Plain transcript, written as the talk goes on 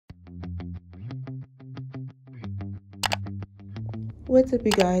What's up,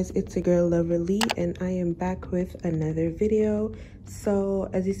 you guys? It's your girl Loverlee, and I am back with another video. So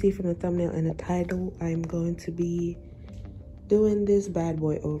as you see from the thumbnail and the title, I'm going to be doing this bad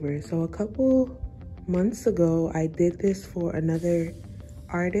boy over. So a couple months ago, I did this for another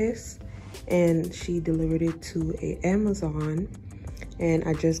artist, and she delivered it to Amazon, and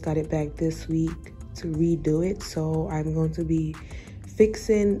I just got it back this week to redo it. So I'm going to be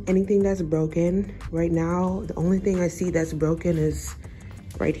fixing anything that's broken. Right now, the only thing I see that's broken is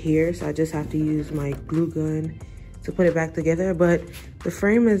right here, so I just have to use my glue gun to put it back together. But the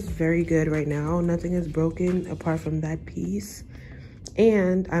frame is very good right now. Nothing is broken apart from that piece.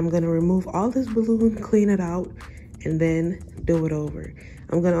 And I'm gonna remove all this balloon, clean it out, and then do it over.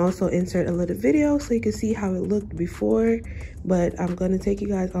 I'm gonna also insert a little video so you can see how it looked before, but I'm gonna take you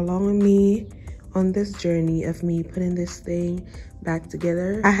guys along with me on this journey of me putting this thing back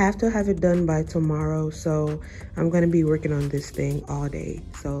together. I have to have it done by tomorrow, so I'm gonna be working on this thing all day.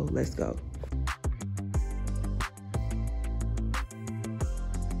 So let's go.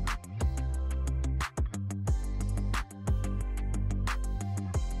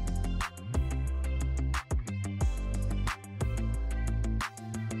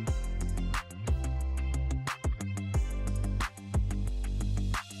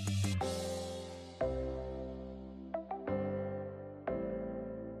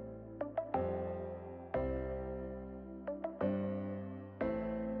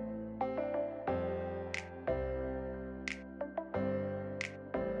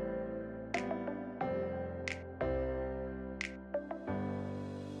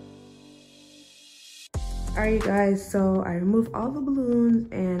 All right, guys, so I removed all the balloons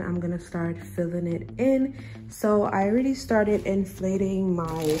and I'm gonna start filling it in. So I already started inflating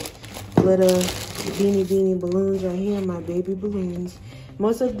my little beanie balloons right here, my baby balloons.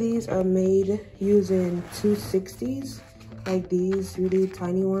 Most of these are made using 260s, like these really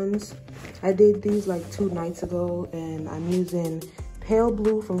tiny ones. I did these like 2 nights ago, and I'm using pale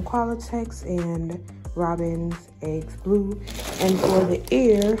blue from Qualatex and Robin's Eggs blue. And for the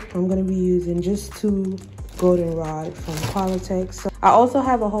ear, I'm gonna be using just 2 goldenrod from Qualatex. So I also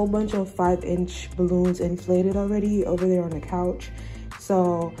have a whole bunch of 5-inch balloons inflated already over there on the couch.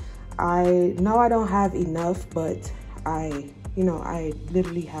 So I know I don't have enough, but I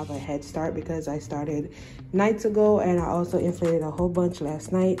literally have a head start because I started nights ago, and I also inflated a whole bunch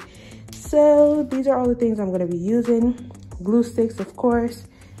last night. So these are all the things I'm gonna be using. Glue sticks, of course,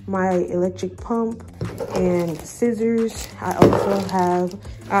 my electric pump, and scissors. I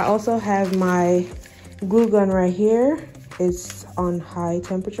also have my glue gun right here. It's on high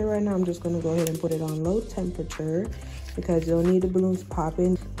temperature right now. I'm just gonna go ahead and put it on low temperature because you'll need the balloons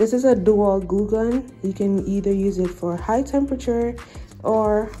popping. This is a dual glue gun. You can either use it for high temperature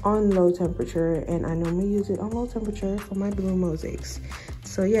or on low temperature, and I normally use it on low temperature for my balloon mosaics.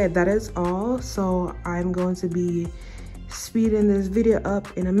 So yeah, that is all. So I'm going to be speeding this video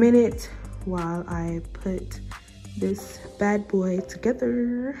up in a minute while I put this bad boy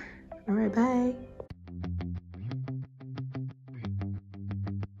together. All right, bye.